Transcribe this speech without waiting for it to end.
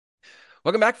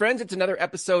Welcome back, friends. It's another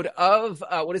episode of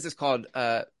what is this called?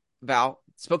 Val,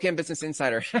 Spokane Business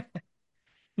Insider. I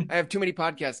have too many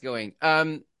podcasts going.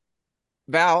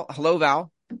 Val, hello,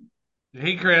 Val.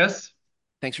 Hey, Chris.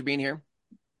 Thanks for being here.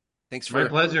 Thanks My for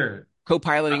pleasure.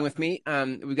 co-piloting Uh, with me.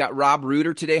 We've got Rob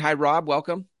Reuter today. Hi, Rob.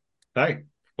 Welcome. Hi,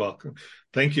 welcome.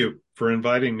 Thank you for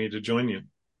inviting me to join you.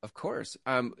 Of course.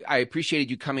 I appreciated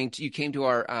you coming. You came to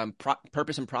our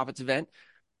Purpose and Profits event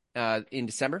in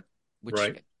December, which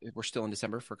Right. we're still in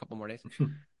December for a couple more days.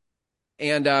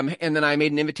 And then I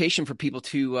made an invitation for people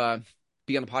to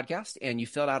be on the podcast, and you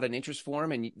filled out an interest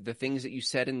form, and the things that you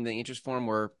said in the interest form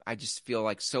were, I just feel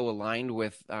like, so aligned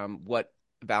with what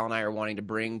Val and I are wanting to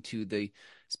bring to the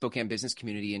Spokane business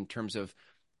community in terms of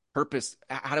purpose.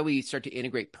 How do we start to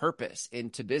integrate purpose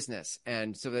into business,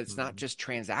 and so that it's not Mhm. just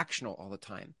transactional all the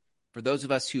time? For those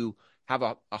of us who have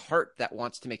a heart that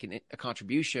wants to make a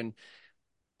contribution,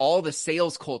 all the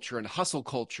sales culture and hustle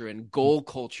culture and goal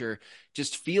culture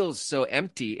just feels so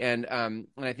empty. And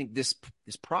I think this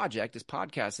project, this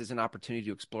podcast, is an opportunity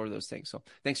to explore those things. So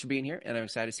thanks for being here, and I'm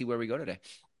excited to see where we go today.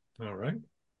 All right.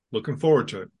 Looking forward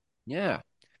to it. Yeah,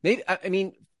 maybe I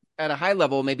mean at a high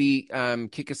level, maybe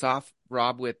kick us off,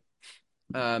 Rob, with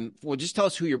well, just tell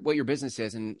us what your business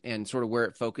is and sort of where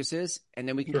it focuses, and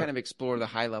then we can kind Sure. of explore the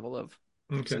high level of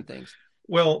Okay. some things.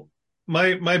 Well,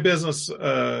 my business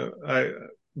I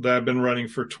that I've been running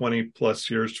for 20 plus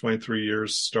years, 23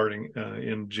 years, starting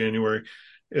in January,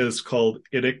 is called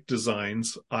IDIC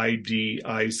Designs,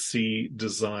 IDIC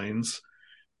Designs,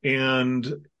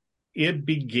 and it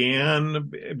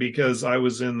began because I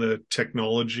was in the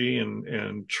technology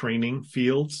and training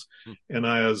fields, Hmm. and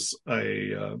I was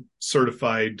a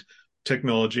certified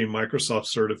technology, Microsoft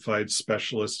certified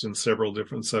specialist in several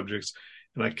different subjects.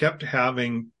 And I kept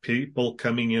having people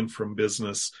coming in from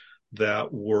business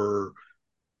that were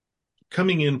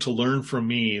coming in to learn from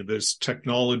me this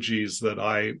technologies that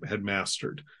I had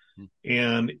mastered. Hmm.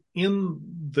 And in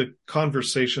the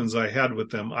conversations I had with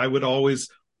them, I would always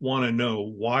want to know,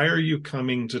 why are you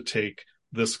coming to take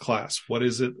this class? What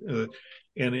is it?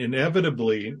 And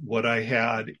inevitably, what I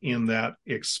had in that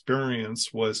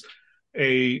experience was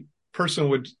a person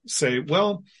would say,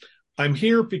 well, I'm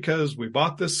here because we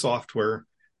bought this software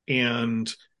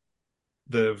and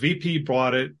the VP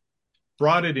brought it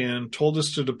in, told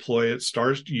us to deploy it,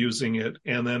 started using it.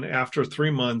 And then after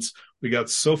 3 months, we got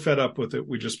so fed up with it,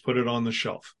 we just put it on the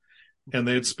shelf. And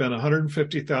they had spent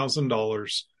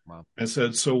 $150,000 Wow. and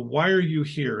said, so why are you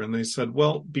here? And they said,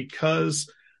 well,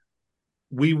 because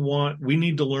we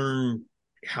need to learn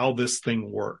how this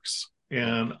thing works.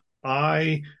 Yeah. And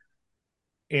I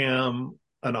am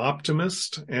an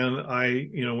optimist. And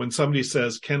when somebody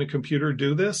says, can a computer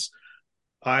do this?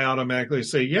 I automatically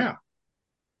say, yeah,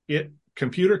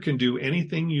 computer can do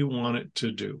anything you want it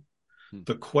to do. Hmm.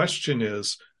 The question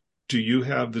is, do you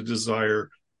have the desire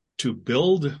to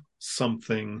build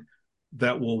something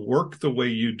that will work the way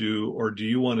you do, or do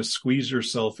you want to squeeze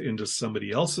yourself into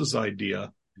somebody else's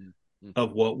idea Hmm. Hmm.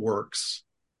 of what works?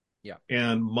 Yeah.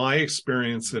 And my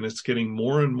experience, and it's getting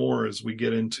more and more as we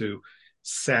get into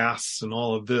SaaS and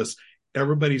all of this,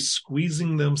 everybody's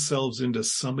squeezing themselves into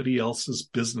somebody else's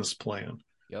business plan.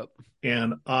 Yep.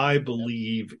 And I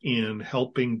believe in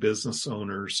helping business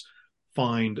owners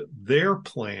find their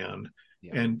plan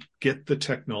Yeah. and get the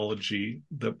technology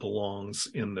that belongs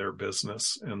in their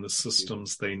business and the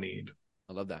systems they need.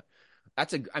 I love that.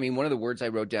 I mean, one of the words I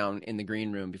wrote down in the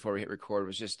green room before we hit record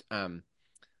was just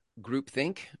group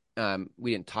think.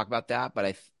 We didn't talk about that,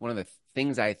 but one of the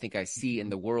things I think I see in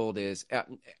the world is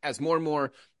as more and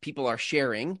more people are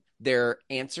sharing their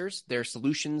answers, their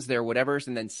solutions, their whatevers,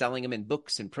 and then selling them in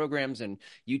books and programs and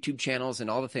YouTube channels and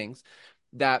all the things,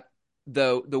 that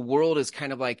the world is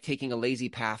kind of like taking a lazy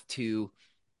path to,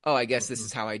 oh, I guess this Mm-hmm.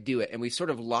 is how I do it. And we've sort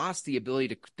of lost the ability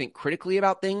to think critically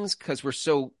about things because we're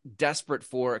so desperate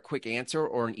for a quick answer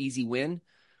or an easy win.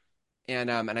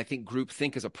 And I think group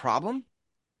think is a problem.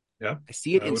 Yeah, I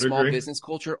see it I in would small agree. business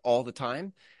culture all the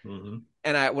time. Mm-hmm.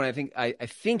 And I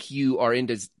think you are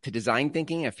into to design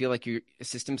thinking. I feel like you're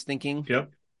systems thinking. Yep.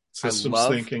 I Systems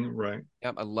love, thinking, right.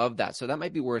 yeah, I love that. So that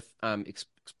might be worth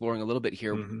exploring a little bit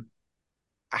here. Mm-hmm.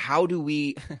 How do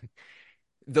we,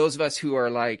 those of us who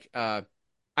are like,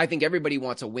 I think everybody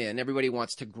wants a win, everybody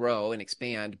wants to grow and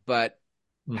expand, but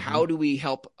Mm-hmm. how do we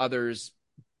help others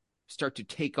start to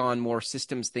take on more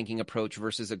systems thinking approach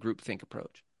versus a group think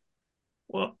approach?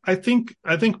 Well, I think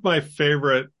my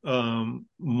favorite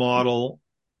model,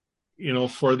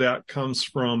 for that comes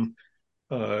from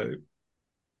uh,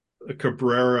 a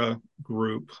Cabrera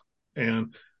group,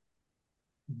 and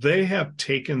they have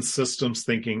taken systems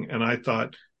thinking, and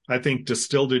I think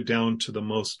distilled it down to the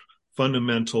most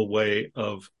fundamental way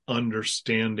of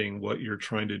understanding what you're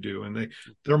trying to do. And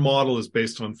their model is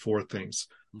based on four things.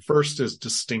 First is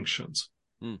distinctions.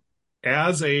 Mm.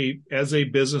 As a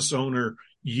business owner,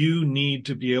 you need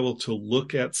to be able to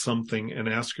look at something and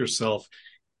ask yourself,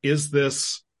 is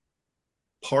this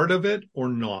part of it or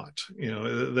not? You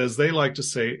know, as they like to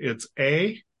say, it's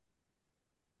A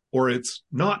or it's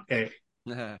not A.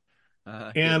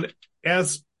 And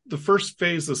as the first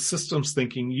phase of systems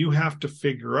thinking, you have to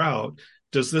figure out,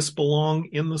 does this belong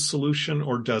in the solution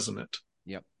or doesn't it?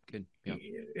 Yep. Good. Yep.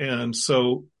 And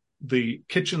so the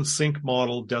kitchen sink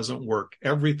model doesn't work.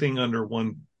 Everything under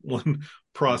one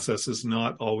process is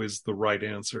not always the right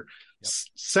answer. Yep.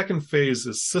 Second phase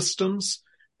is systems,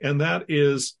 and that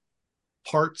is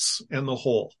parts and the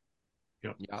whole.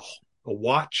 You know, Yeah. a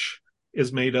watch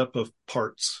is made up of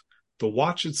parts. The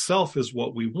watch itself is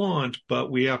what we want,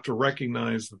 but we have to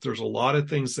recognize that there's a lot of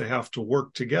things that have to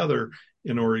work together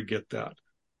in order to get that.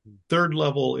 Third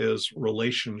level is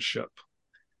relationship.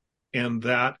 And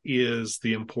that is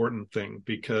the important thing,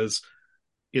 because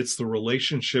it's the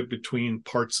relationship between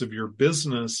parts of your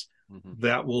business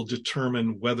that will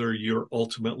determine whether you're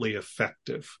ultimately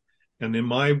effective. And in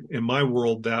my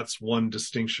world, that's one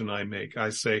distinction I make. I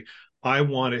say, I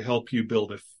want to help you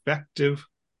build effective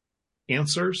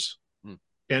answers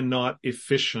and not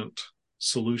efficient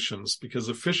solutions, because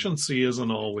efficiency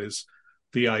isn't always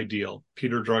the ideal.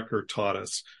 Peter Drucker taught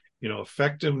us, you know,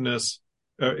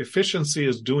 efficiency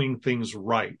is doing things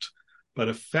right, but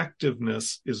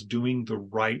effectiveness is doing the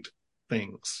right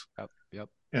things. Yep.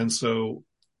 And so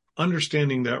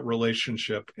understanding that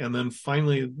relationship. And then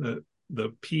finally, the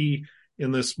P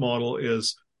in this model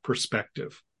is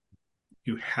perspective.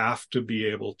 You have to be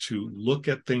able to look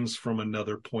at things from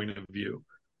another point of view.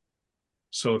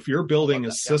 So if you're building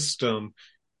a system,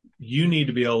 you need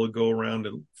to be able to go around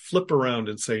and flip around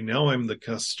and say, now I'm the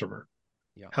customer.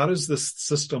 Yeah. How does this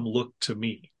system look to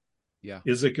me? Yeah.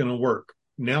 Is it going to work?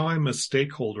 Now I'm a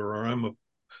stakeholder, or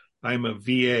I'm a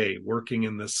VA working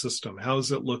in this system. How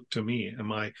does it look to me?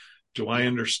 Do I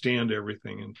understand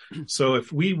everything? And so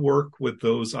if we work with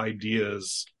those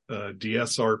ideas,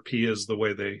 DSRP is the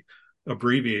way they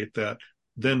abbreviate that,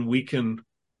 then we can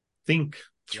think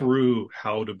through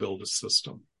how to build a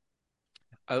system.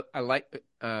 I like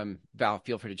Val,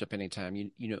 feel free to jump in anytime.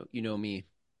 You know me.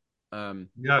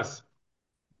 Yes.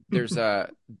 There's I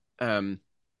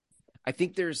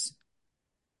think there's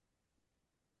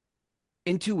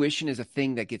intuition is a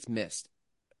thing that gets missed.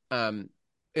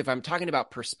 If I'm talking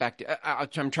about perspective,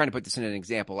 I'm trying to put this in an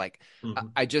example. Like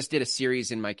I just did a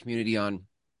series in my community on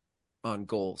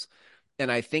goals, and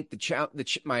I think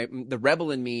the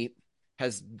rebel in me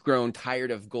has grown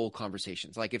tired of goal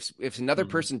conversations. Like if another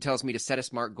person tells me to set a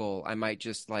SMART goal, I might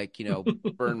just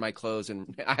burn my clothes,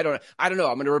 and I don't know.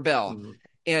 I'm going to rebel.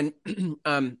 And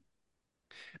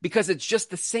because it's just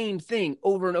the same thing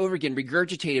over and over again,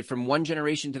 regurgitated from one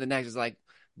generation to the next. It's like,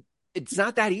 it's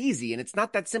not that easy, and it's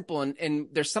not that simple. And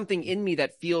there's something in me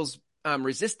that feels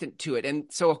resistant to it. And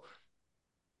so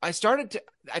I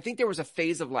think there was a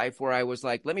phase of life where I was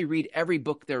like, let me read every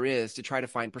book there is to try to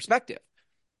find perspective.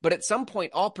 But at some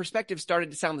point, all perspectives started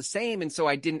to sound the same. And so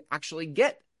I didn't actually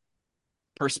get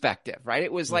perspective, right?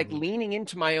 It was like leaning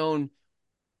into my own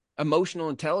emotional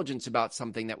intelligence about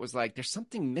something that was like, there's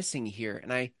something missing here.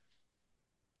 And I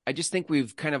just think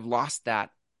we've kind of lost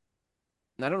that.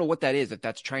 And I don't know what that is, if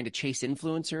that's trying to chase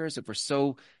influencers, if we're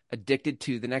so addicted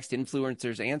to the next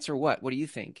influencer's answer. What do you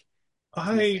think?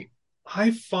 I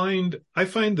find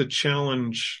the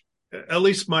challenge, at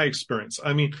least my experience.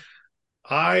 I mean,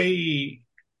 I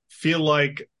feel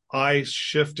like I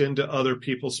shift into other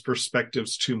people's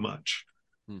perspectives too much,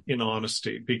 in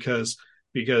honesty, because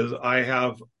I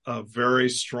have a very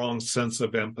strong sense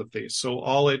of empathy. So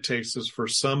all it takes is for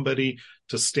somebody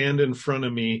to stand in front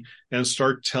of me and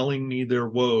start telling me their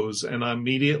woes, and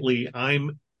immediately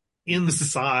I'm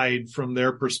inside from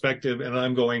their perspective, and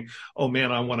I'm going, oh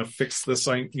man, I want to fix this.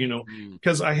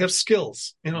 Because I have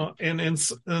skills, and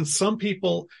some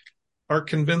people are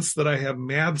convinced that I have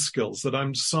mad skills, that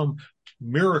I'm some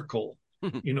miracle,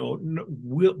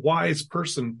 wise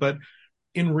person. But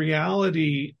in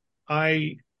reality,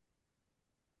 I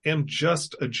am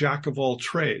just a jack of all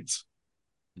trades.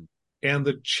 And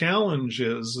the challenge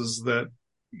is that,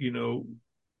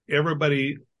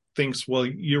 everybody thinks, well,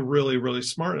 you're really, really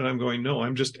smart. And I'm going, no,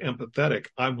 I'm just empathetic.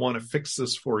 I want to fix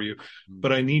this for you,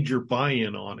 but I need your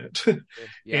buy-in on it.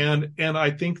 Yeah. And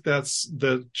I think that's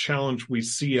the challenge we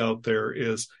see out there,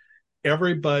 is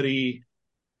everybody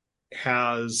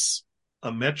has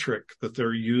a metric that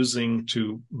they're using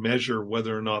to measure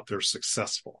whether or not they're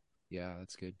successful. Yeah,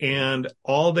 that's good. And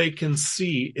all they can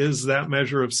see is that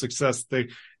measure of success.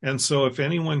 And so if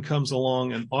anyone comes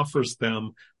along and offers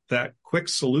them that quick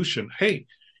solution, hey,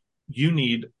 you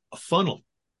need a funnel.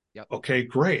 Yep. Okay,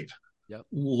 great. Yep.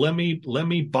 Let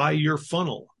me buy your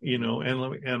funnel,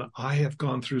 and I have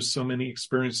gone through so many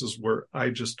experiences where I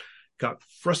just got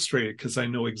frustrated because I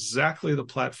know exactly the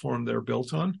platform they're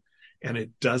built on and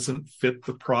it doesn't fit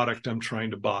the product I'm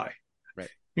trying to buy. Right.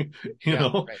 Right,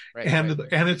 and right.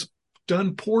 and it's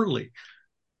done poorly.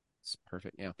 It's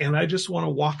perfect. Yeah. And I just want to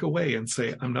walk away and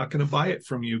say, I'm not going to buy it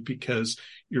from you because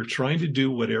you're trying to do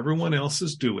what everyone else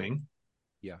is doing.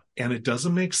 Yeah. And it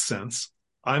doesn't make sense.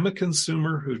 I'm a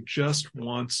consumer who just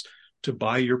wants to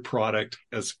buy your product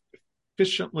as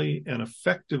efficiently and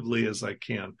effectively as I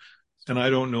can. And I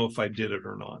don't know if I did it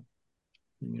or not.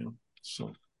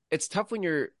 So it's tough when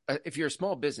if you're a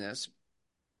small business.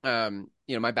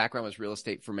 My background was real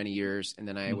estate for many years, and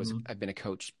then I've been a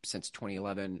coach since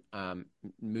 2011,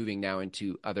 moving now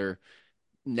into other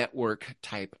network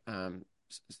type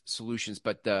solutions.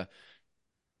 But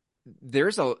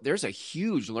there's a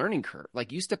huge learning curve.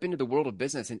 Like, you step into the world of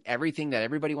business and everything that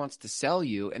everybody wants to sell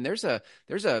you, and there's a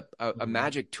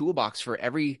magic toolbox for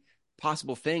every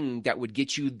possible thing that would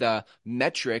get you the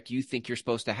metric you think you're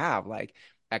supposed to have, like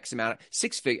X amount,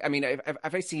 six figure. I mean,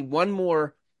 if I see one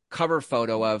more cover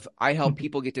photo of I help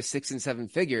people get to 6 and 7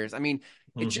 figures, I mean,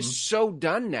 it's just so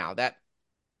done now that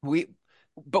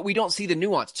but we don't see the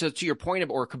nuance. So to your point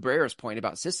or Cabrera's point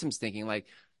about systems thinking, like,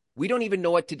 we don't even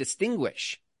know what to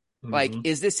distinguish. Like,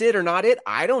 is this it or not it?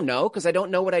 I don't know, because I don't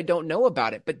know what I don't know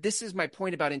about it. But this is my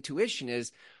point about intuition: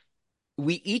 is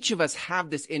we each of us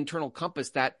have this internal compass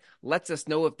that lets us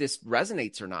know if this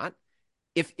resonates or not.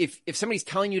 If somebody's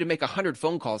telling you to make 100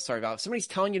 phone calls, sorry, Val, if somebody's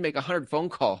telling you to make 100 phone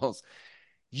calls,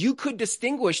 you could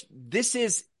distinguish this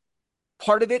is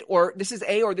part of it, or this is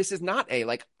A, or this is not A.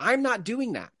 Like, I'm not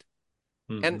doing that.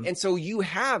 And so you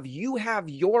have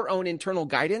your own internal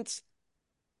guidance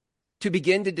to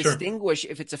begin to distinguish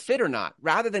if it's a fit or not,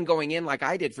 rather than going in like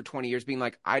I did for 20 years, being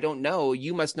like, I don't know,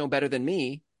 you must know better than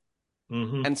me.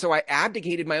 And so I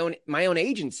abdicated my own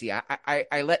agency.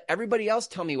 I let everybody else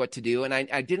tell me what to do, and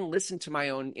I didn't listen to my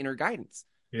own inner guidance.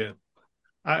 Yeah.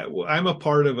 I'm a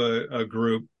part of a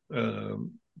group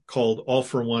called All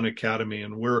for One Academy,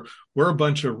 and we're a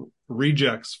bunch of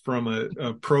rejects from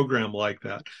a program like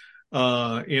that,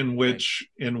 in which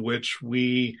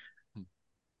we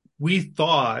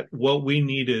thought what we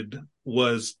needed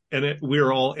was,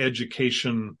 we're all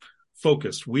education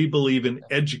focused. We believe in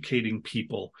educating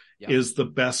people is the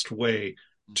best way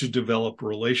to develop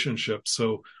relationships.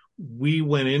 So we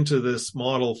went into this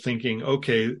model thinking,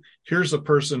 okay, here's a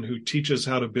person who teaches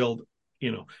how to build,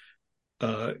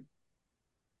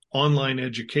 online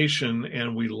education,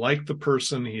 and we like the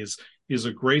person. He's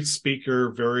a great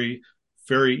speaker, very,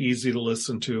 very easy to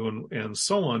listen to, and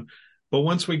so on. But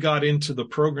once we got into the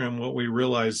program, what we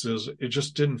realized is it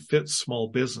just didn't fit small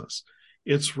business.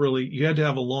 It's really, you had to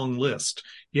have a long list.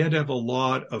 You had to have a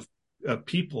lot of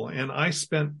people. And I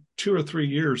spent 2 or 3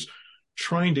 years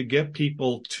trying to get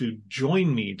people to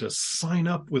join me, to sign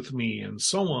up with me, and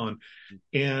so on.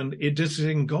 And it just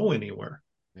didn't go anywhere.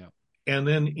 Yeah. And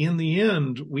then in the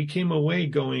end, we came away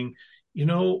going,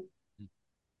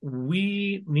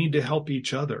 we need to help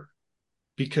each other,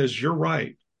 because you're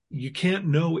right. You can't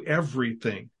know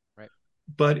everything. Right.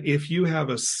 But if you have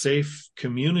a safe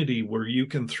community where you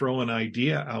can throw an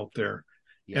idea out there,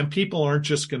 and people aren't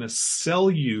just going to sell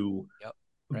you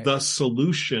the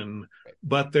solution,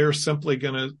 but they're simply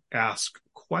going to ask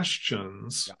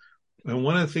questions. And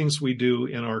one of the things we do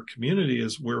in our community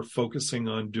is we're focusing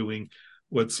on doing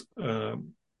what's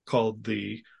called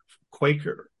the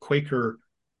Quaker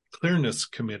Clearness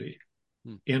Committee,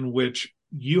 in which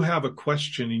you have a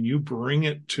question and you bring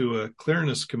it to a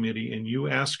clearness committee and you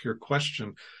ask your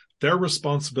question. Their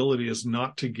responsibility is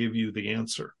not to give you the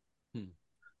answer.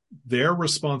 Their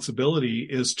responsibility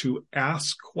is to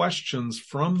ask questions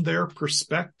from their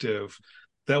perspective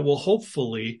that will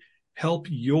hopefully help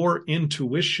your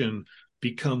intuition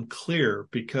become clear,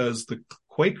 because the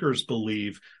Quakers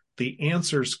believe the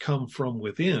answers come from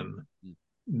within,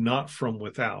 not from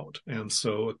without. And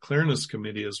so a clearness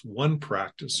committee is one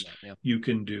practice you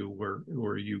can do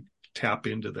where you tap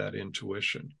into that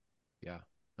intuition. Yeah,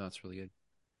 no, that's really good.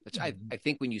 I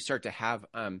think when you start to have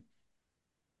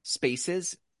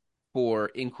spaces for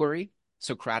inquiry,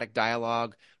 Socratic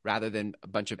dialogue, rather than a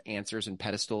bunch of answers and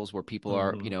pedestals where people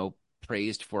are,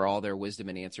 praised for all their wisdom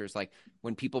and answers, like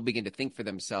when people begin to think for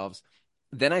themselves,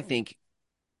 then I think,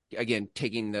 again,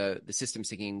 taking the system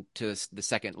thinking to the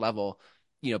second level,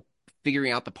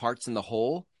 figuring out the parts in the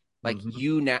whole, like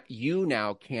you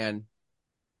now can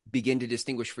begin to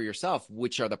distinguish for yourself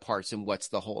which are the parts and what's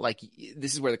the whole. Like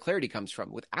this is where the clarity comes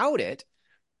from. Without it,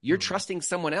 you're Mhm. trusting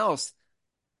someone else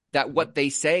that Yeah. what they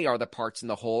say are the parts in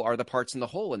the whole are the parts in the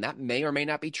whole, and that may or may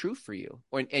not be true for you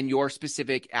or in your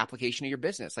specific application of your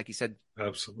business. Like you said,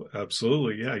 Absolutely,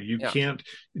 absolutely. Yeah, you yeah, can't.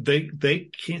 They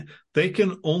can't. They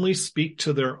can only speak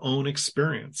to their own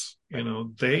experience. right,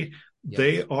 right,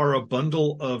 They yes, are a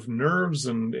bundle of nerves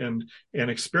and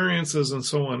experiences and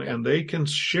so on, yeah, and they can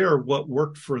share what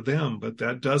worked for them, but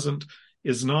that doesn't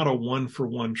is not a one for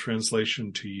one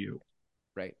translation to you.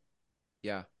 right,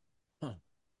 yeah. Huh.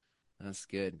 That's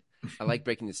good. I like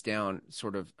breaking this down,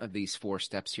 sort of these four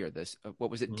steps here. This,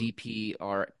 what was it?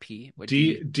 DPRP? What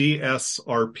DSRP.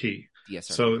 DSRP?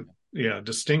 So yeah,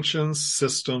 distinctions,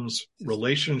 systems, System.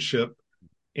 relationship,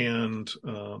 and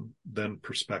then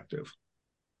perspective.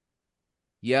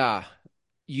 Yeah,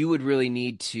 you would really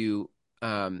need to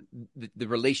the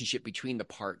relationship between the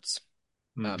parts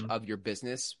Mm-hmm. of your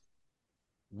business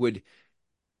would,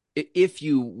 if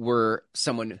you were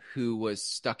someone who was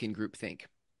stuck in groupthink,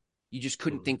 you just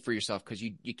couldn't Mm-hmm. think for yourself because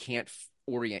you can't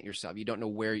orient yourself. You don't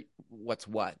know what's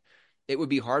what. It would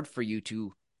be hard for you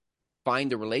to find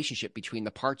the relationship between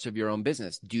the parts of your own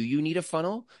business. Do you need a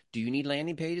funnel? Do you need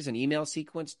landing pages, an email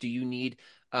sequence? Do you need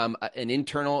an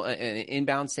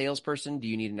inbound salesperson? Do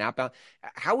you need an outbound?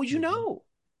 How would you Mm-hmm. know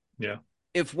Yeah.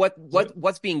 if So,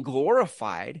 what's being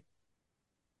glorified?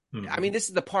 I mm-hmm. mean, this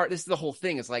is the part. This is the whole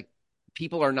thing. It's like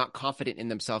people are not confident in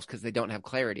themselves because they don't have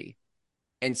clarity.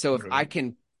 And so if I Right.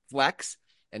 can flex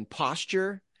and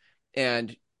posture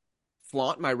and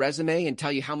flaunt my resume and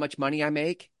tell you how much money I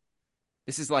make,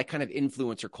 this is like kind of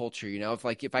influencer culture, you know? If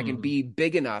I can Mm-hmm. be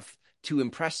big enough to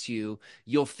impress you,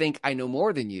 you'll think I know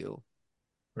more than you.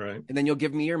 Right. And then you'll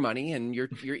give me your money and your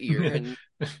ear and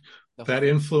the whole That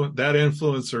thing.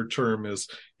 influencer term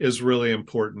is really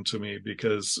important to me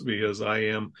because I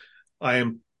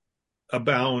am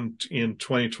abound in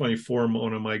 2024.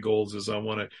 One of my goals is I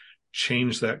want to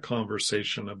change that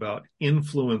conversation about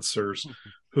influencers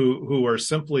who are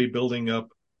simply building up,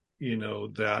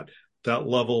 that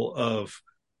level of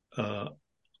uh,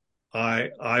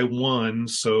 I won,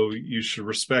 so you should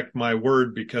respect my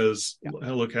word because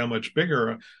Yeah. look how much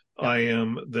bigger Yeah. I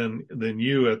am than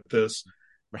you at this.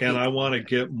 And Right. I want to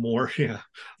Exactly. get more. Yeah,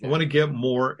 I want to Exactly. get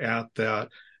more at that.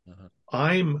 Uh-huh.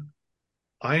 I'm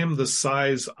I am the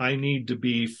size I need to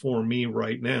be for me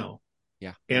right now. Yeah.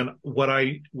 Right. And what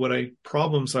I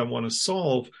problems I want to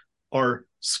solve are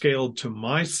scaled to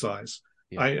my size.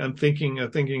 Yeah. I'm thinking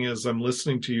as I'm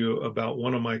listening to you about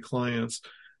one of my clients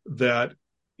that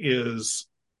is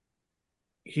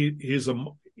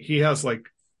he has like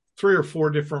three or four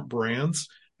different brands,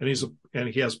 and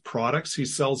he has products he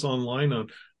sells online on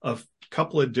a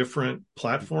couple of different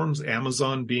platforms,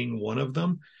 Amazon being one of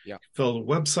them. Yeah. Fill a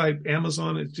website,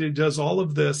 Amazon, it does all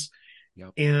of this, Yeah.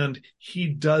 and he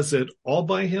does it all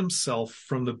by himself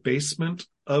from the basement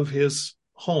of his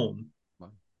home.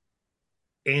 Wow.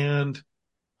 And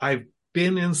I've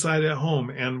been inside at home,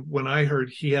 and when I heard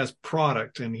he has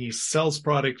product and he sells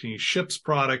product and he ships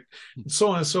product and so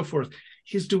on and so forth,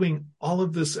 he's doing all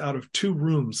of this out of two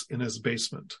rooms in his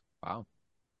basement. Wow.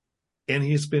 And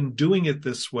he's been doing it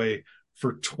this way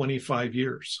for 25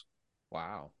 years.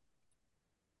 Wow.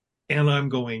 And I'm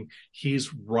going,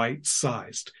 he's right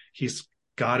sized. He's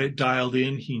got it dialed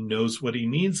in. He knows what he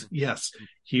needs. Yes,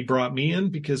 he brought me in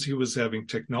because he was having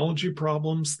technology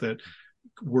problems that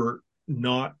were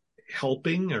not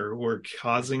helping or were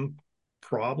causing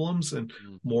problems and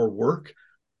Mm-hmm. more work.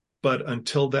 But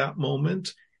until that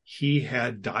moment, he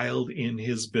had dialed in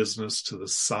his business to the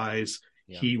size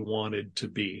Yeah. he wanted to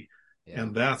be. Yeah.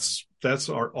 And that's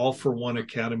our All for One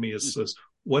Academy is says,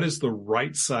 what is the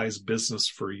right size business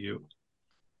for you?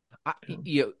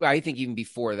 Yeah. I think even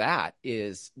before that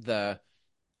is the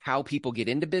how people get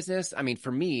into business. I mean,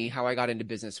 for me, how I got into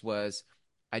business was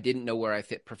I didn't know where I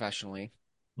fit professionally.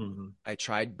 Mm-hmm. I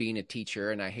tried being a teacher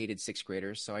and I hated sixth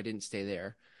graders, so I didn't stay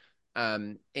there.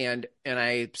 And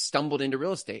I stumbled into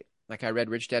real estate. Like I read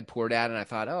Rich Dad Poor Dad, and I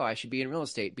thought, oh, I should be in real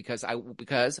estate because I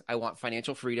want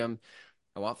financial freedom,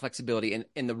 I want flexibility,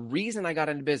 and the reason I got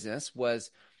into business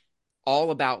was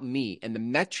all about me and the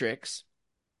metrics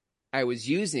I was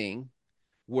using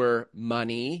were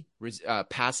money,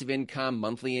 passive income,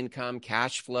 monthly income,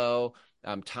 cash flow,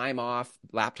 time off,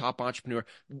 laptop entrepreneur,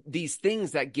 these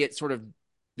things that get sort of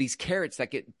these carrots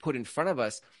that get put in front of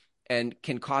us and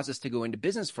can cause us to go into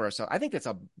business for ourselves. I think that's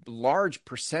a large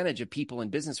percentage of people in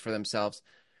business for themselves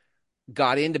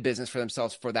got into business for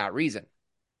themselves for that reason.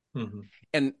 Mm-hmm.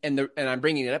 And I'm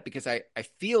bringing it up because I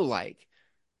feel like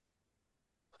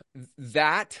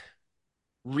that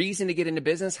reason to get into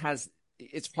business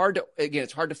it's hard to, again,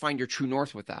 it's hard to find your true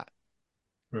north with that.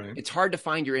 Right. It's hard to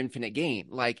find your infinite game.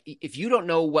 Like if you don't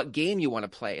know what game you want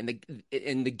to play,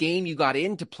 and the game you got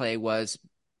in to play was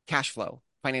cash flow,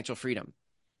 financial freedom,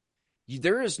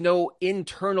 there is no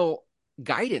internal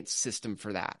guidance system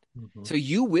for that. Mm-hmm. So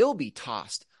you will be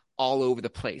tossed all over the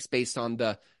place based on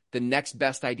the next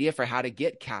best idea for how to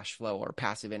get cash flow or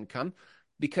passive income,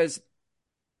 because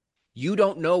you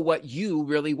don't know what you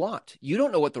really want. You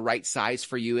don't know what the right size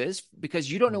for you is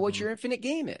because you don't know what Mm-hmm. your infinite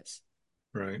game is.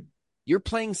 Right. You're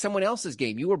playing someone else's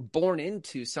game. You were born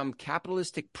into some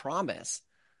capitalistic promise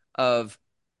of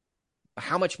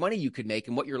how much money you could make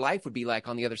and what your life would be like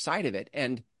on the other side of it.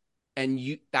 And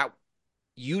you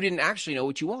didn't actually know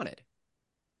what you wanted.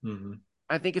 Mm-hmm.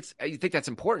 I think that's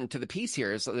important to the piece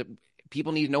here, is that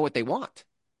people need to know what they want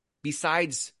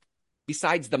besides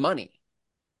the money.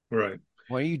 Right.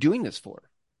 What are you doing this for?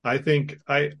 I think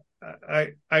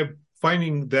I'm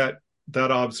finding that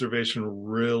observation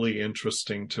really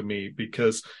interesting to me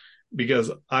because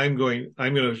I'm going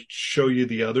to show you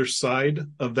the other side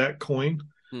of that coin.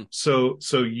 Hmm. So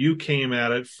you came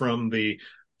at it from the,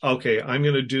 okay, I'm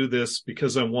going to do this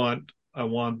because I want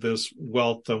this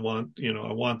wealth, I want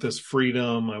this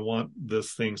freedom, I want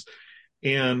this things.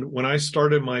 And when I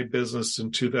started my business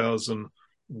in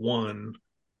 2001,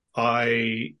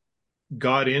 I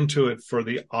got into it for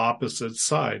the opposite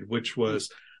side, which was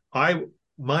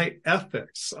my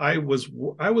ethics. I was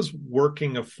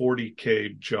working a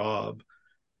 40K job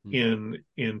in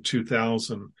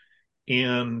 2000,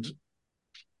 and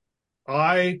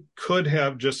I could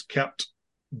have just kept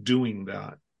doing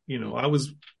that. I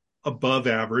was above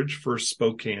average for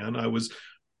Spokane. I was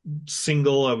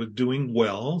single. I was doing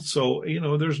well. So,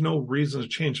 there's no reason to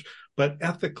change. But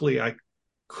ethically, I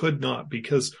could not,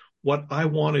 because what I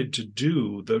wanted to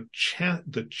do, the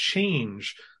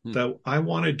change that I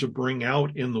wanted to bring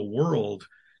out in the world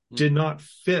did not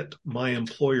fit my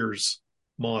employer's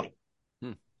model.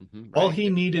 Mm-hmm. All Right. he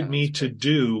needed me to great.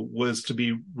 do was to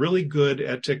be really good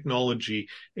at technology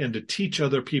and to teach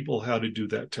other people how to do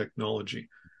that technology.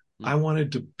 I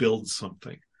wanted to build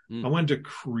something. I wanted to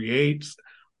create.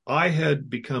 I had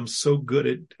become so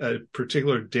good at a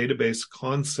particular database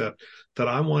concept that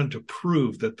I wanted to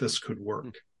prove that this could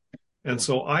work. And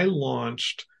so I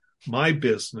launched my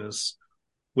business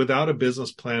without a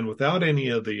business plan, without any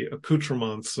of the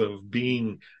accoutrements of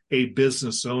being a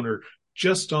business owner,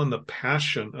 just on the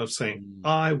passion of saying,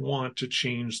 I want to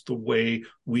change the way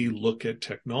we look at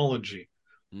technology.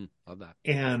 Love that.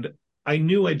 And I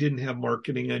knew I didn't have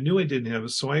marketing. I knew I didn't have it.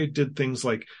 So I did things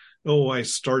like, I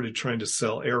started trying to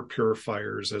sell air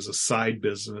purifiers as a side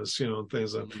business,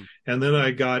 things. And then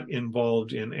I got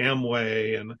involved in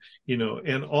Amway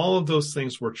and all of those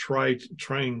things were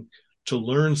trying to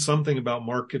learn something about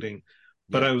marketing,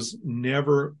 but I was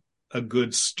never a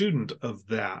good student of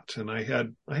that. And I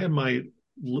had my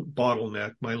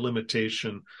bottleneck, my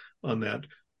limitation on that,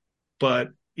 but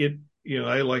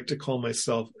I like to call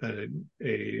myself a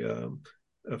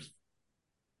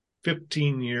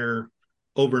 15-year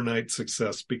overnight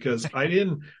success, because I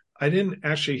didn't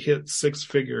actually hit six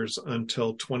figures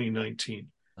until 2019.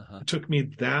 It took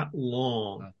me that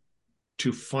long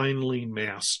to finally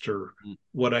master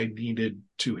what I needed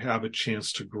to have a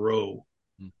chance to grow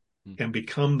and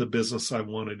become the business I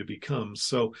wanted to become.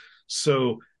 So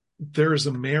there's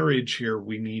a marriage here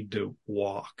we need to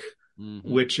walk,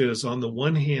 which is, on the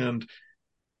one hand,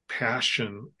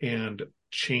 passion and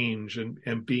change and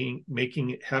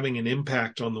having an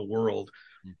impact on the world.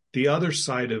 The other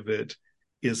side of it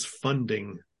is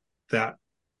funding that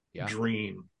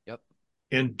dream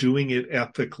and doing it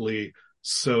ethically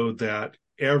so that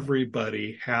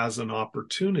everybody has an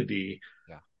opportunity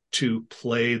to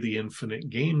play the infinite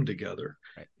game together.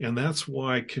 Right. And that's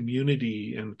why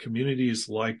community and communities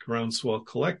like Groundswell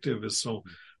Collective is so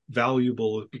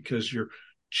valuable, because you're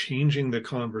changing the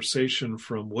conversation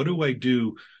from what do I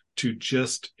do to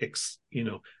just,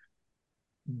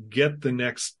 get the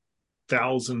next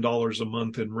 $1,000 a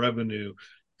month in revenue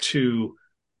to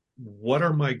what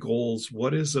are my goals?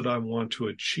 What is it I want to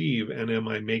achieve? And am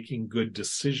I making good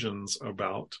decisions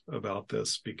about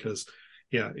this? Because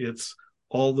it's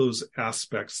all those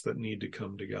aspects that need to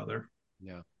come together.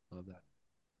 Yeah, love that.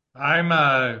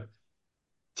 I'm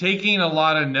taking a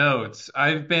lot of notes.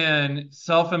 I've been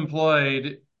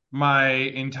self-employed my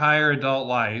entire adult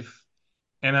life,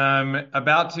 and I'm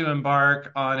about to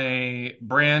embark on a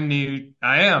brand new,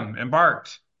 I've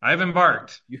embarked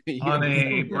on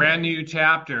a brand new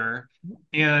chapter.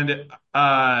 And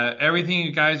everything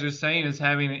you guys are saying is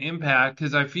having an impact,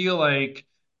 because I feel like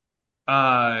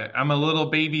I'm a little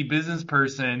baby business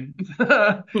person.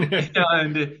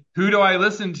 And who do I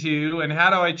listen to and how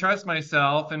do I trust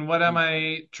myself and what am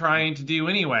I trying to do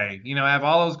anyway? I have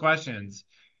all those questions.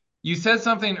 You said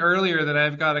something earlier that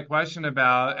I've got a question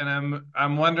about, and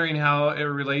I'm wondering how it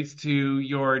relates to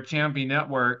your champion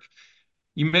network.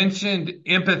 You mentioned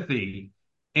empathy,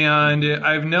 and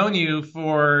I've known you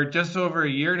for just over a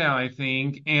year now, I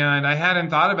think, and I hadn't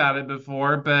thought about it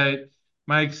before, but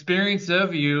my experience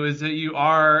of you is that you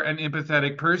are an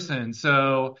empathetic person.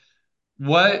 So,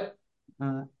 what,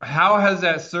 how has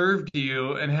that served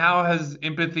you, and how has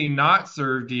empathy not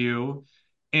served you?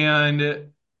 And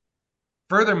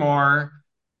furthermore,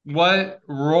 what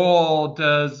role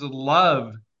does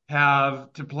love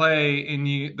have to play in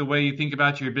the way you think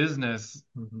about your business?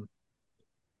 Mhm.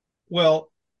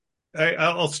 Well,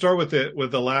 I'll start with it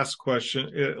with the last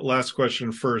question. Last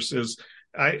question first is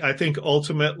I think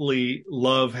ultimately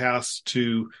love has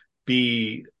to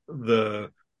be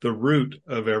the root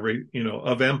of every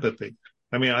of empathy.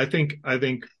 I mean, I think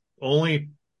only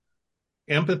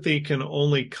empathy can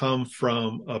only come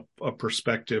from a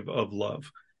perspective of love,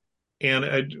 and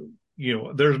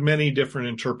there's many different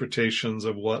interpretations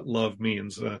of what love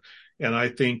means, and I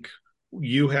think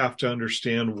you have to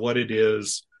understand what it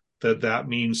is that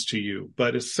means to you.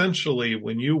 But essentially,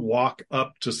 when you walk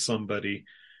up to somebody,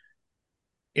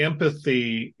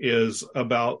 empathy is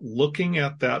about looking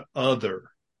at that other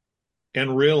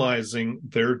and realizing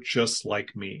they're just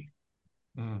like me.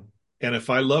 Mm. And if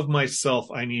I love myself,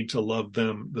 I need to love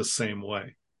them the same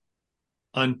way.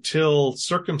 Until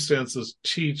circumstances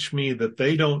teach me that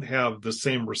they don't have the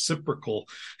same reciprocal,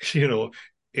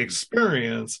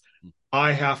 experience,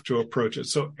 I have to approach it.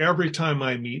 So every time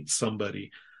I meet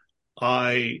somebody,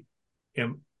 I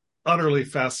am utterly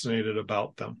fascinated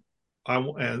about them.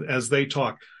 As they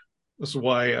talk. This is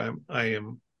why I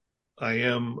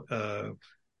am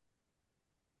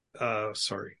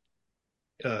sorry.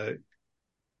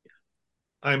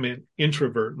 I'm an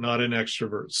introvert, not an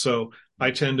extrovert. So I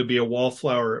tend to be a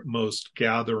wallflower at most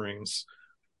gatherings,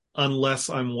 unless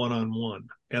I'm one-on-one,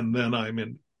 and then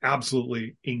I'm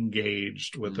absolutely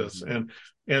engaged with this. And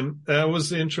that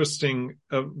was interesting,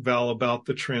 Val, about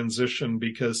the transition,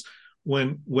 because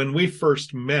when we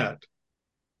first met,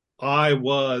 I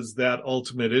was that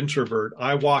ultimate introvert.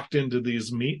 I walked into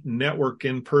these network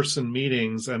in-person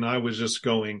meetings, and I was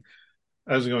going,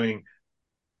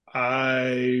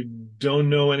 I don't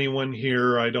know anyone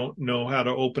here. I don't know how to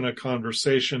open a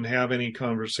conversation, have any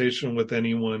conversation with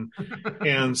anyone.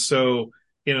 And so,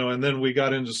 and then we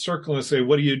got into circle and say,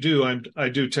 what do you do? I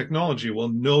do technology. Well,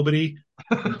 nobody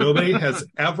has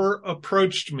ever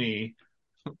approached me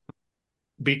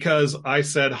because I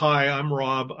said, hi, I'm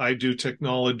Rob. I do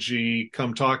technology.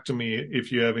 Come talk to me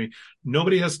if you have any.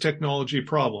 Nobody has technology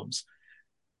problems.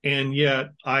 And yet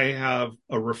I have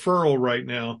a referral right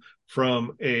now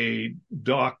from a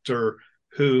doctor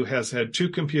who has had 2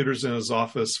 computers in his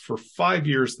office for 5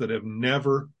 years that have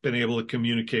never been able to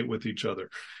communicate with each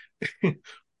other.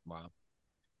 Wow.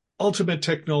 Ultimate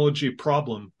technology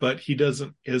problem, but he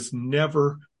has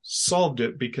never solved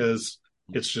it because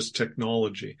it's just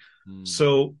technology.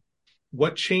 So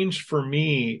what changed for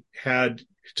me had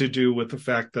to do with the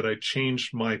fact that I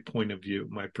changed my point of view,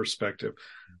 my perspective.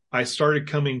 I started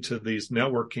coming to these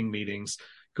networking meetings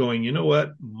going, you know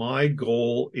what? My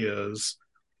goal is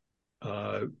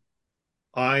I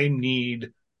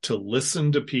need to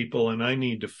listen to people, and I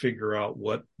need to figure out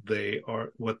what they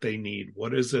need.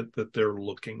 What is it that they're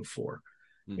looking for?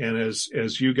 And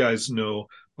as you guys know,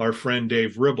 our friend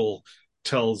Dave Ribble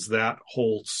tells that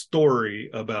whole story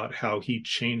about how he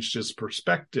changed his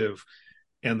perspective,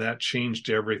 and that changed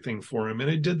everything for him. And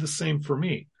it did the same for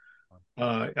me.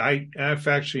 I've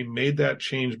actually made that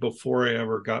change before I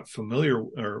ever got familiar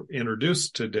or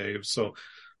introduced to Dave. So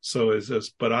is this,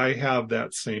 but I have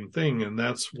that same thing. And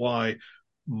that's why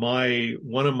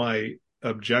one of my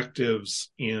objectives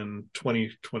in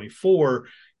 2024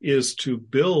 is to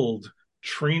build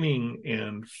training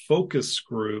and focus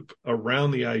group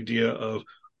around the idea of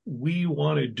we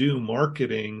want to do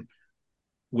marketing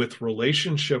with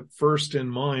relationship first in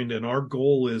mind. And our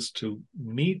goal is to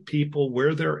meet people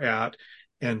where they're at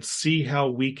and see how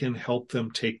we can help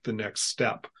them take the next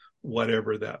step,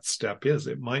 whatever that step is.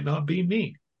 It might not be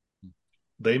me.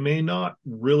 They may not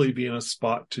really be in a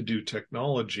spot to do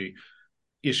technology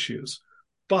issues,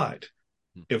 but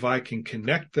if I can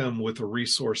connect them with a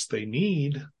resource they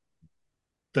need,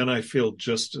 then I feel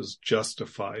just as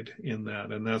justified in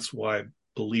that. And that's why I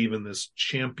believe in this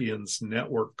champions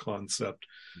network concept,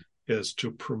 is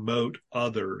to promote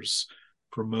others,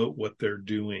 promote what they're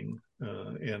doing,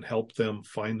 and help them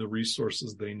find the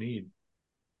resources they need.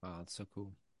 Wow, that's so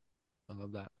cool. I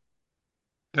love that.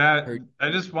 That Heard,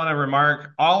 I just want to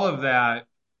remark all of that.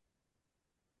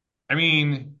 I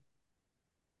mean,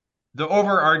 the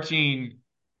overarching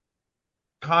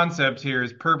concept here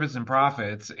is purpose and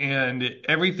profits, and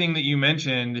everything that you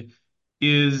mentioned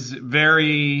is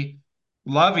very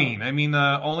loving. I mean,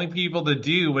 the only people that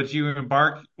do what you,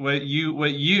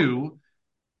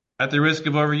 at the risk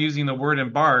of overusing the word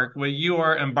embark, what you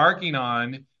are embarking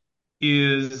on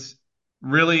is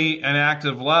really an act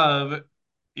of love,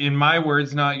 in my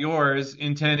words, not yours,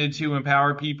 intended to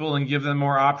empower people and give them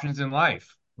more options in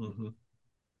life. Mm-hmm.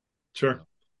 Sure.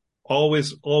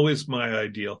 Always my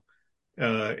ideal.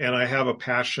 And I have a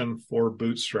passion for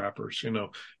bootstrappers,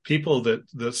 people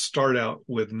that start out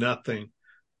with nothing,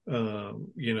 and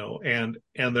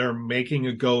they're making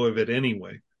a go of it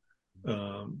anyway.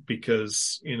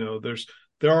 Because,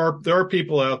 there are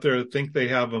people out there that think they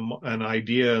have an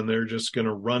idea and they're just going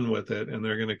to run with it, and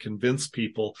they're going to convince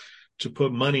people to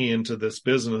put money into this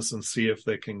business and see if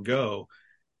they can go.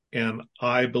 And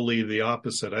I believe the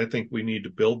opposite. I think we need to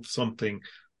build something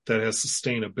that has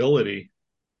sustainability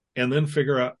and then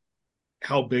figure out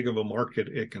how big of a market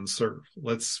it can serve.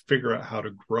 Let's figure out how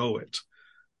to grow it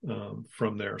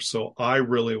from there. So I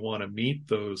really want to meet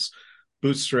those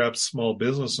bootstrap small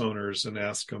business owners and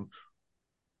ask them,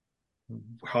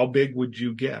 how big would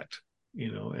you get?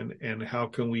 And how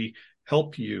can we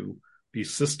help you be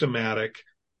systematic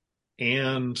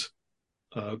and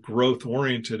growth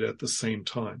oriented at the same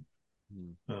time?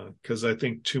 Because I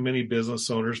think too many business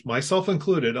owners, myself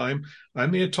included, I'm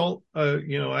the adult,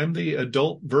 I'm the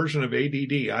adult version of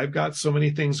ADD. I've got so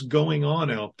many things going on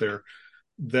out there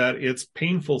that it's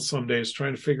painful some days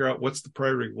trying to figure out what's the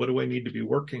priority, what do I need to be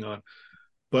working on.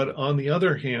 But on the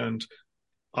other hand,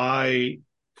 I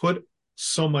put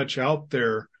so much out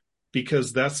there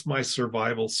because that's my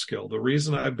survival skill. The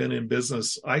reason I've been in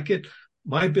business,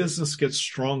 my business gets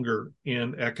stronger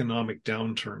in economic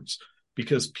downturns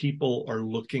because people are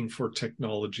looking for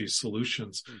technology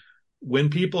solutions. When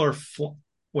people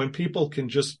can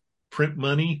just print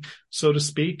money, so to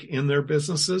speak, in their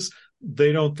businesses,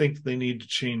 they don't think they need to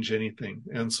change anything.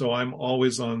 And so I'm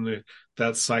always on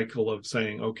that cycle of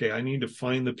saying, okay, I need to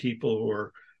find the people who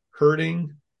are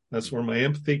hurting. That's where my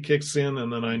empathy kicks in.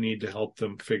 And then I need to help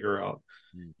them figure out,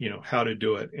 how to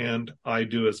do it. And I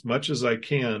do as much as I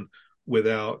can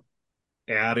without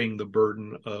adding the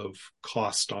burden of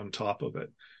cost on top of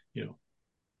it.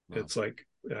 It's like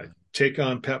I take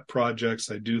on pet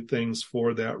projects. I do things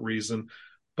for that reason,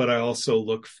 but I also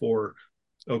look for,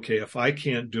 okay, if I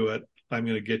can't do it, I'm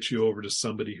going to get you over to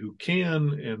somebody who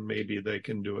can, and maybe they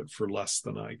can do it for less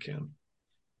than I can.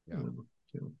 Yeah,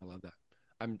 I love that.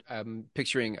 I'm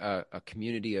picturing a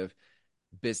community of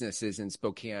businesses in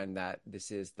Spokane that this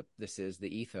is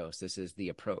the ethos, this is the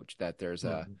approach, that there's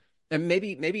and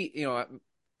maybe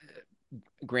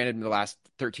granted, in the last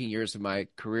 13 years of my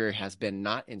career has been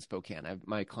not in Spokane.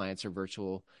 My clients have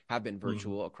been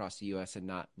virtual across the U.S. and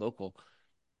not local.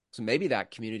 So maybe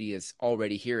that community is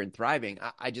already here and thriving.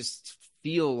 I just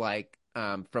feel like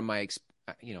from my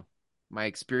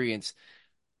experience,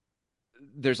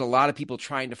 there's a lot of people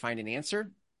trying to find an answer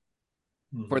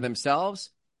for themselves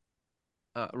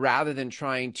rather than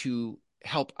trying to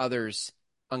help others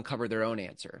uncover their own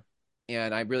answer.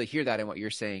 And I really hear that in what you're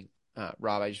saying,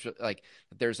 Rob. I just like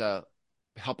there's a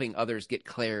helping others get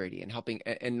clarity and helping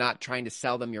and not trying to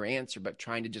sell them your answer, but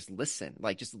trying to just listen,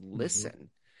 listen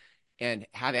and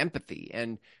have empathy,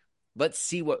 and let's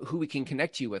see who we can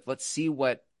connect you with. Let's see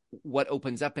what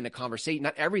opens up in a conversation.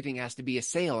 Not everything has to be a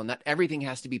sale, and not everything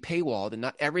has to be paywalled, and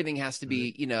not everything has to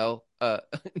be, an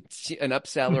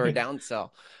upsell or a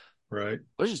downsell. Right.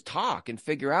 Let's just talk and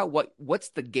figure out what's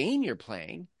the game you're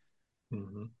playing.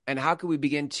 And how can we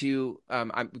begin to,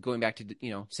 I'm going back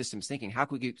to, systems thinking. How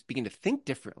can we begin to think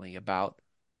differently about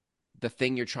the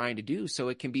thing you're trying to do so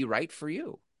it can be right for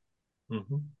you?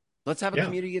 Let's have a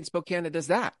community in Spokane that does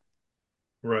that.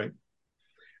 Right.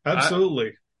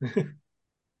 Absolutely.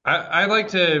 I like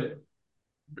to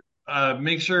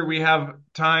make sure we have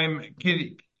time.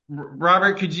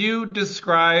 Robert, could you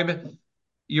describe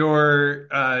your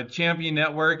champion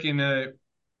network in a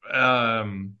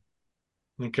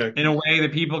way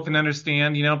that people can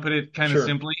understand, put it kind of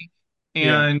simply?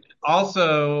 And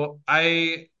also,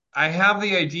 I have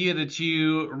the idea that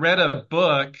you read a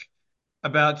book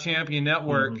about champion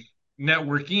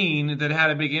networking that had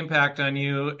a big impact on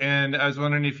you, and I was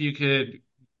wondering if you could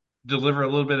deliver a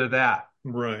little bit of that.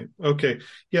 Right. Okay.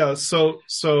 Yeah. So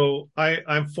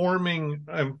I'm forming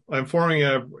and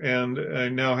I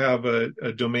now have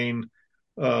a domain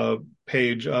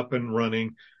page up and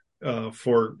running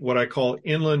for what I call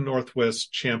Inland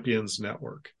Northwest Champions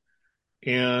Network.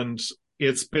 And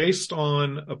it's based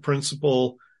on a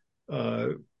principle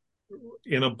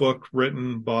in a book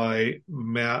written by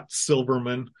Matt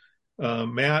Silverman.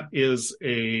 Matt is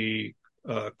a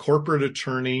corporate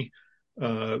attorney,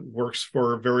 works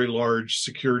for a very large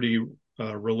security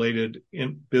related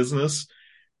business.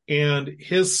 And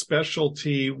his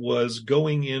specialty was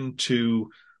going into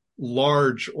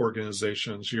large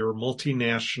organizations, your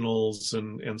multinationals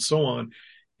and so on,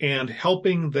 and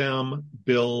helping them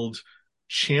build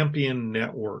champion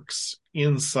networks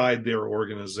inside their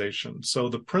organization. So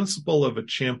the principle of a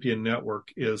champion network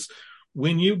is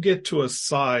when you get to a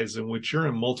size in which you're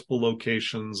in multiple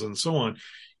locations and so on,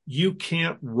 you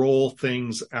can't roll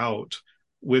things out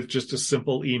with just a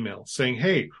simple email saying,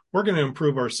 hey, we're going to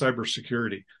improve our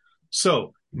cybersecurity.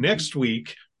 So next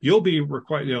week, you'll be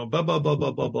required, blah, blah, blah,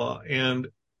 blah, blah, blah. And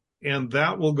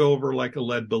that will go over like a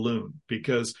lead balloon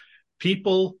because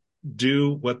people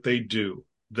do what they do.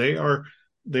 They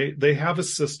have a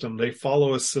system, they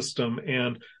follow a system,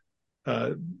 and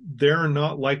they're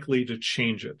not likely to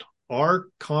change it. Our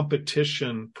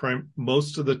competition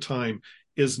most of the time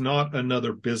is not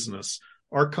another business.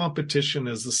 Our competition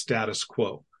is the status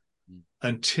quo.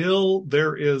 Until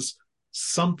there is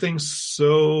something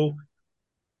so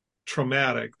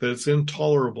traumatic that it's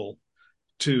intolerable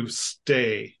to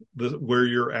stay where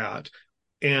you're at,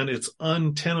 and it's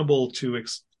untenable to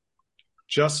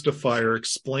justify or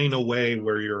explain away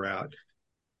where you're at,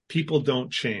 people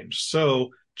don't change.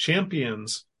 So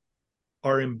champions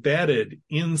are embedded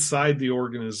inside the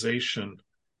organization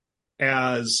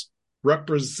as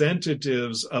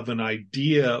representatives of an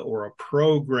idea or a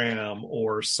program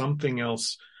or something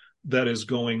else that is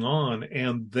going on,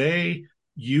 and they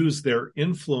use their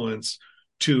influence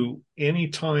to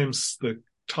anytime the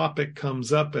topic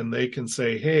comes up and they can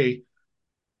say, hey,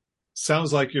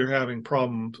 sounds like you're having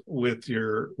problems with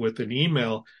an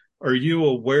email. Are you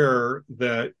aware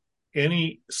that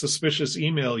any suspicious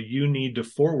email you need to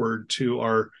forward to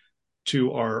our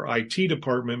IT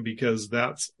department because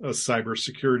that's a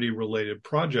cybersecurity related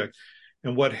project?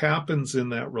 And what happens in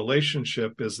that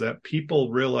relationship is that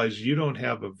people realize you don't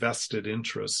have a vested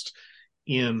interest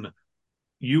in,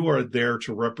 you are there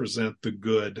to represent the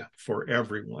good for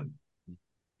everyone.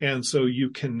 And so you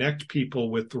connect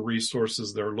people with the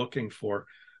resources they're looking for.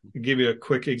 I'll give you a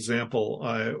quick example.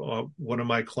 One of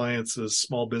my clients is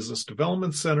Small Business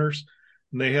Development Centers,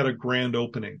 and they had a grand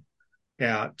opening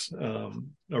at a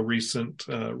recent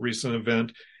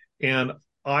event. And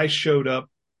I showed up,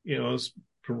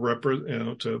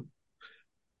 to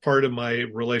part of my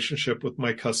relationship with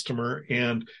my customer.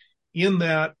 And in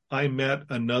that, I met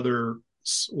another,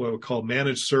 what we call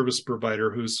managed service provider,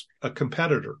 who's a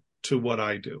competitor to what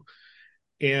I do.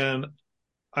 And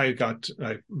I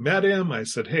met him. I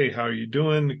said, hey, how are you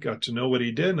doing? Got to know what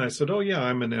he did. And I said, oh yeah,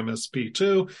 I'm an MSP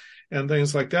too, and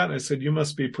things like that. And I said, you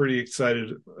must be pretty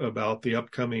excited about the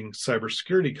upcoming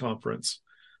cybersecurity conference.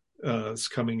 It's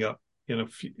coming up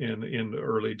in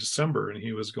early December. And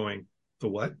he was going, the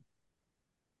what? I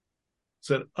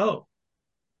said, oh,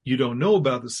 you don't know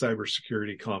about the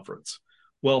cybersecurity conference.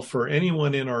 Well, for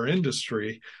anyone in our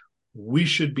industry, we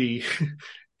should be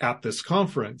at this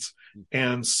conference.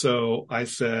 And so I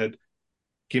said,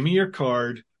 give me your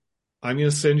card. I'm going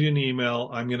to send you an email.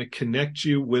 I'm going to connect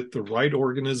you with the right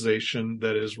organization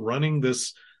that is running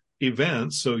this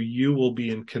event, so you will be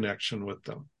in connection with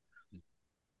them.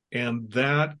 And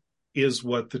that is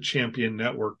what the Champion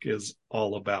Network is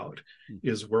all about,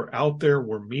 is we're out there,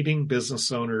 we're meeting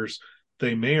business owners.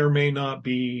 They may or may not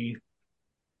be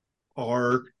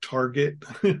our target,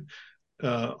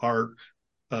 our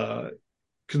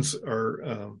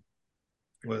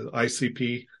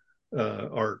ICP,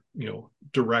 our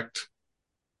direct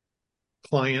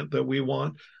client that we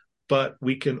want, but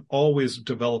we can always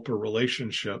develop a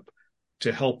relationship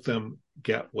to help them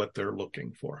get what they're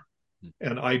looking for.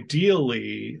 And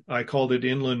ideally, I called it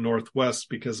Inland Northwest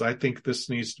because I think this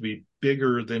needs to be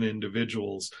bigger than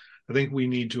individuals. I think we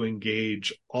need to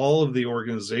engage all of the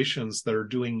organizations that are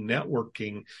doing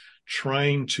networking,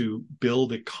 trying to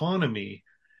build economy.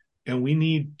 And we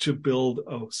need to build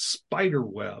a spider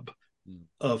web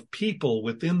of people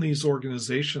within these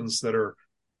organizations that are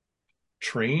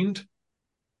trained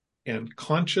and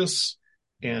conscious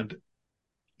and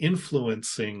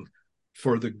influencing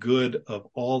for the good of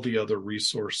all the other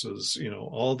resources,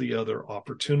 all the other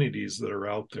opportunities that are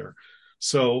out there.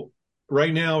 So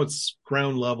right now it's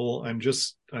ground level. I'm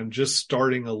just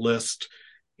starting a list,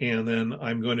 and then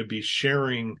I'm going to be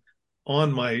sharing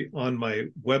on my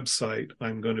website.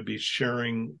 I'm going to be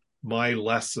sharing my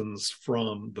lessons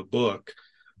from the book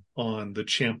on the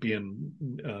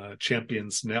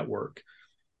Champions Network.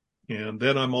 And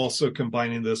then I'm also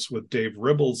combining this with Dave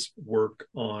Ribble's work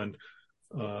on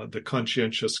the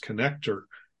Conscientious Connector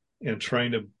and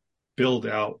trying to build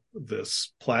out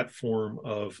this platform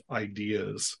of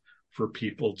ideas for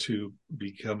people to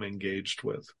become engaged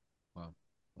with. Wow.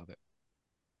 Love it.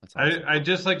 That's awesome. I'd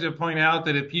just like to point out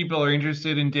that if people are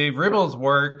interested in Dave Ribble's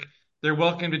work, they're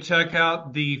welcome to check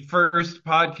out the first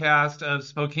podcast of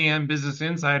Spokane Business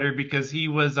Insider because he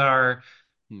was our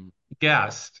Hmm.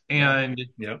 guest. Yeah. And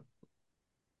Yeah.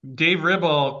 Dave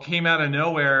Ribble came out of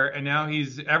nowhere and now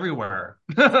he's everywhere.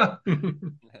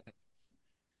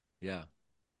 Yeah.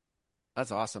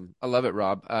 That's awesome. I love it,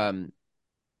 Rob.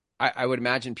 I would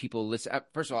imagine people listen.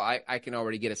 First of all, I can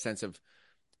already get a sense of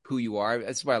who you are.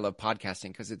 That's why I love podcasting,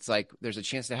 because it's like there's a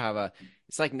chance to have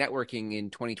it's like networking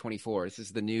in 2024. This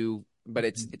is the new, but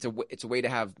it's a way to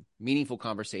have meaningful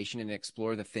conversation and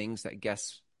explore the things that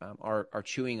guests are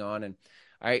chewing on. And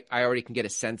I already can get a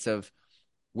sense of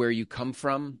where you come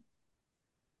from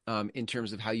in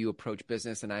terms of how you approach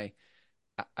business. And I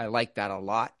like that a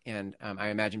lot. And I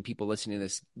imagine people listening to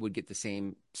this would get the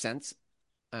same sense.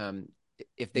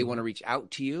 If they want to reach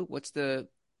out to you, what's the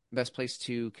best place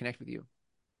to connect with you?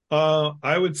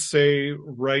 I would say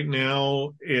right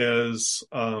now is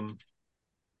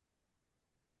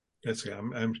let's see,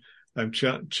 I'm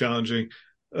challenging.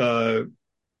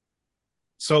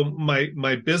 So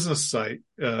my business site,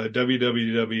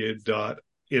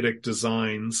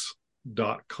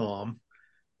 www.idicdesigns.com,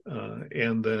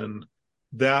 and then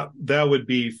that would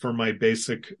be for my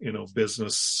basic,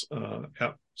 business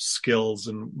skills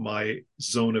and my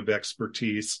zone of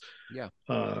expertise. Yeah.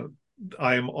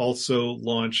 I am also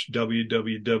launched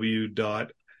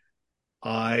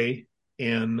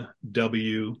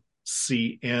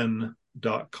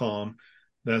www.inwcn.com.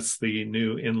 That's the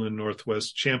new Inland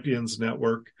Northwest Champions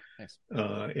Network. Nice.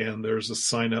 And there's a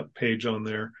sign up page on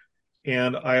there.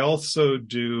 And I also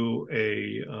do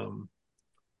a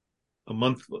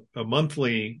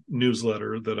monthly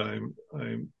newsletter that I'm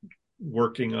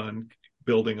working on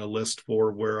building a list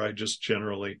for, where I just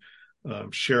generally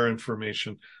share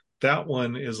information. That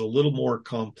one is a little more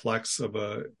complex of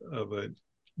a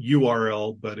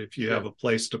URL, but if you have a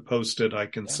place to post it, I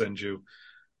can send you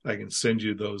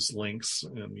those links,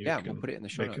 and you can we'll put it in the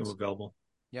show make notes. them available.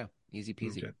 Yeah, easy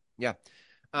peasy. Okay. Yeah.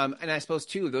 And I suppose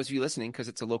too, those of you listening, because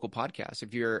it's a local podcast,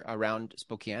 if you're around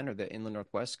Spokane or the Inland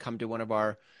Northwest, come to one of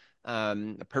our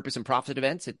Purpose and Profit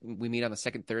events. We meet on the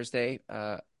second Thursday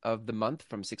of the month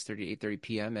from 6:30 to 8:30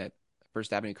 p.m. at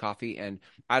First Avenue Coffee. And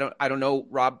I don't know,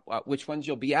 Rob, which ones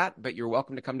you'll be at, but you're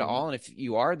welcome to come to all. And if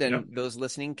you are, then those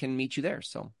listening can meet you there.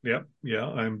 So yeah,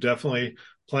 I'm definitely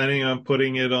planning on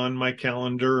putting it on my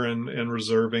calendar and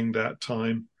reserving that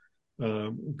time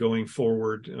going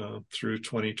forward through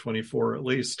 2024 at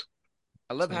least.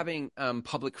 I love having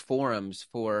public forums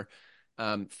for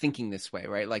thinking this way,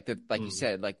 right? Like you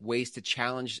said, like ways to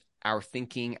challenge our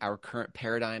thinking, our current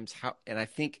paradigms. And I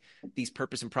think these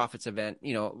Purpose and Profits event,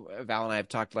 Val and I have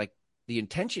talked, like the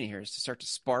intention here is to start to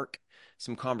spark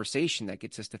some conversation that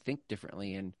gets us to think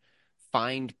differently and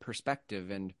find perspective.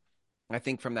 And I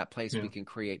think from that place we can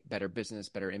create better business,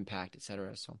 better impact, et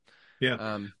cetera. So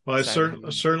well, I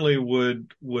certainly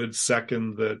would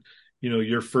second that.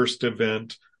 Your first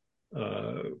event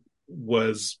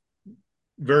was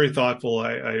very thoughtful.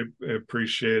 I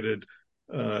appreciated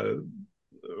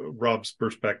Rob's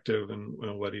perspective and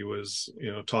what he was,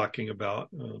 talking about,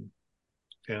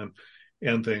 and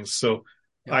things. So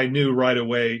I knew right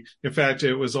away. In fact,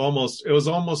 it was almost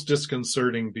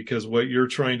disconcerting, because what you're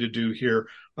trying to do here,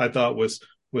 I thought was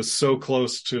so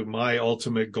close to my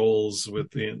ultimate goals with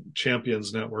the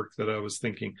Champions Network, that I was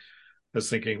thinking,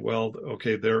 well,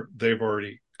 okay, they've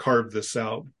already carved this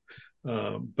out,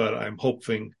 but I'm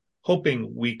hoping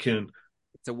we can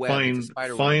find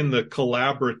the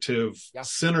collaborative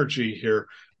synergy here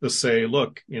to say,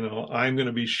 look, I'm going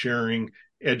to be sharing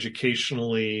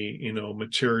educationally,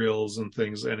 materials and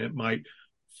things, and it might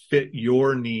fit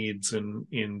your needs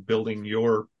in building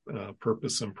your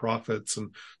purpose and profits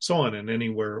and so on. And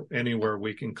anywhere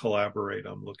we can collaborate,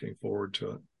 I'm looking forward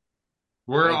to it.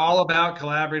 We're all about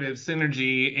collaborative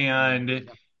synergy, and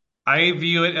I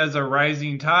view it as a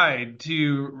rising tide.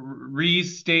 To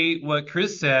restate what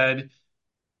Chris said,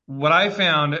 what I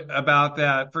found about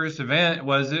that first event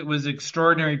was it was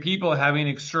extraordinary people having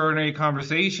extraordinary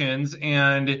conversations.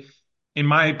 And in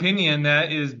my opinion,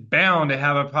 that is bound to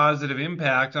have a positive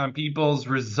impact on people's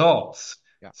results.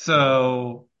 Yeah.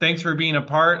 So thanks for being a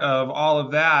part of all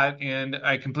of that. And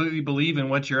I completely believe in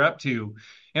what you're up to.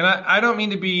 And I don't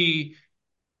mean to be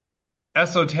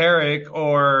esoteric,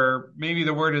 or maybe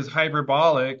the word is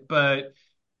hyperbolic, but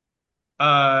well,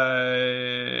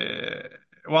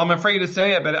 I'm afraid to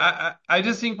say it, but I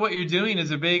just think what you're doing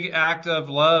is a big act of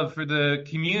love for the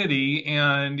community,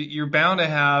 and you're bound to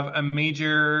have a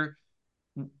major,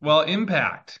 well,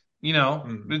 impact. You know,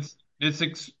 Mhm.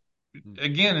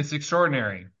 again, it's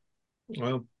extraordinary.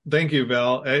 Well, thank you,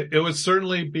 Val. It would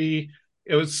certainly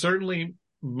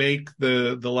make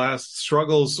the last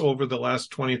struggles over the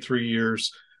last 23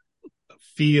 years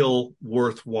feel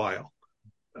worthwhile.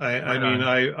 I Right mean,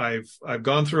 on. I've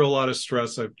gone through a lot of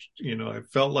stress. I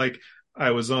felt like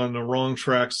I was on the wrong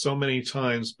track so many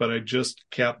times, but I just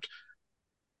kept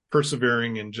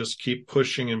persevering and just keep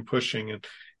pushing and pushing,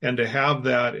 and to have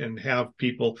that and have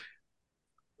people,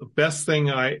 the best thing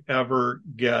I ever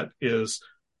get is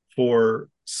for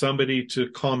somebody to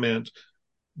comment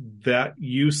that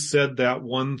you said that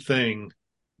one thing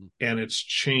and it's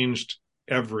changed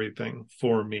everything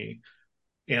for me.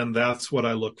 And that's what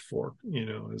I look for,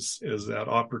 is that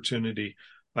opportunity.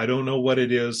 I don't know what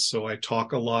it is, so I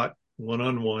talk a lot one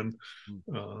on one,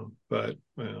 but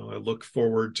I look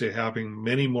forward to having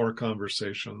many more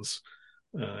conversations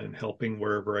and helping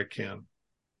wherever I can.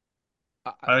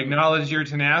 I acknowledge your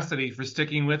tenacity for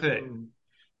sticking with it.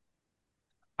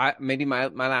 Maybe my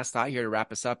last thought here to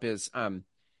wrap us up is,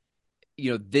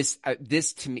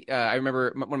 this to me, I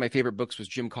remember one of my favorite books was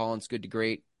Jim Collins' Good to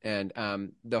Great, and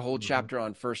the whole Mm-hmm. chapter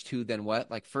on first who, then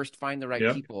what. Like, first find the right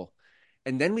Yep. people,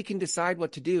 and then we can decide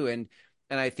what to do. And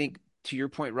I think, to your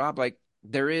point, Rob, like,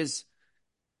 there is,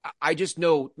 I just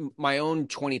know my own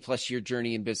 20 plus year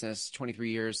journey in business, 23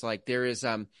 years. Like, there is,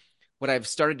 what I've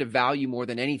started to value more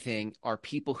than anything are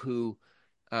people who,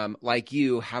 like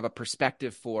you, have a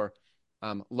perspective for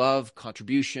love,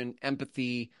 contribution,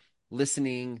 empathy,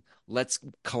 listening. Let's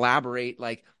collaborate.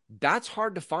 Like, that's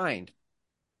hard to find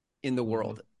in the Mm-hmm.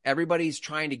 world. Everybody's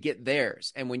trying to get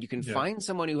theirs. And when you can Yeah. find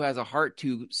someone who has a heart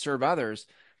to serve others,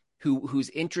 who's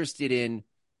interested in,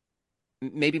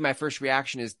 maybe my first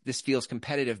reaction is this feels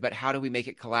competitive, but how do we make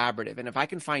it collaborative? And if I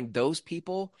can find those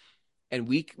people and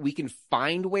we can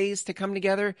find ways to come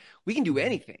together, we can do Mm-hmm.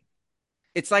 anything.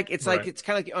 It's like Right. it's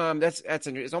kind of like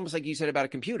it's almost like you said about a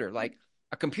computer. Like,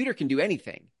 a computer can do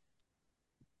anything.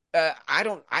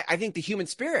 I think the human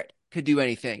spirit could do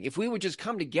anything. If we would just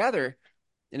come together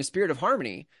in a spirit of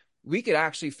harmony, we could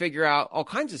actually figure out all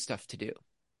kinds of stuff to do.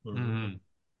 Mm-hmm. Mhm.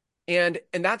 And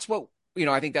that's what,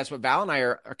 I think that's what Val and I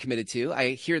are committed to.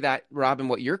 I hear that, Rob, and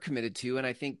what you're committed to. And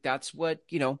I think that's what,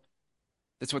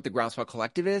 that's what the Groundswell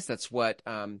Collective is. That's what,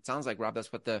 sounds like, Rob,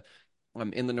 that's what the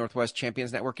Inland Northwest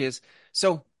Champions Network is.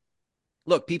 So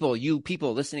look, you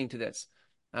people listening to this,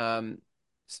 um,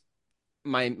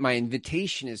 my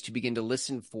invitation is to begin to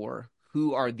listen for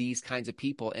who are these kinds of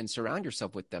people and surround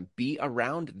yourself with them. Be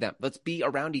around them. Let's be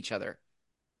around each other.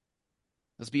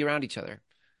 Let's be around each other,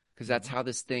 because that's how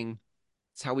it's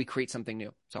how we create something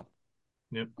new. So, all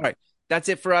Yep. right. That's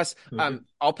it for us. Okay.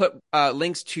 I'll put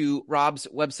links to Rob's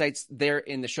websites there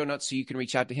in the show notes so you can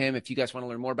reach out to him. If you guys want to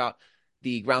learn more about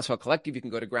the Groundswell Collective, you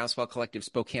can go to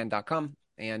groundswellcollectivespokane.com.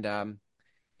 And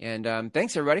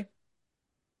thanks, everybody.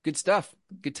 Good stuff.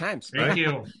 Good times. All Thank right.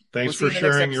 you. We'll Thanks see you for in the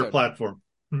next sharing your episode. platform.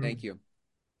 Thank you.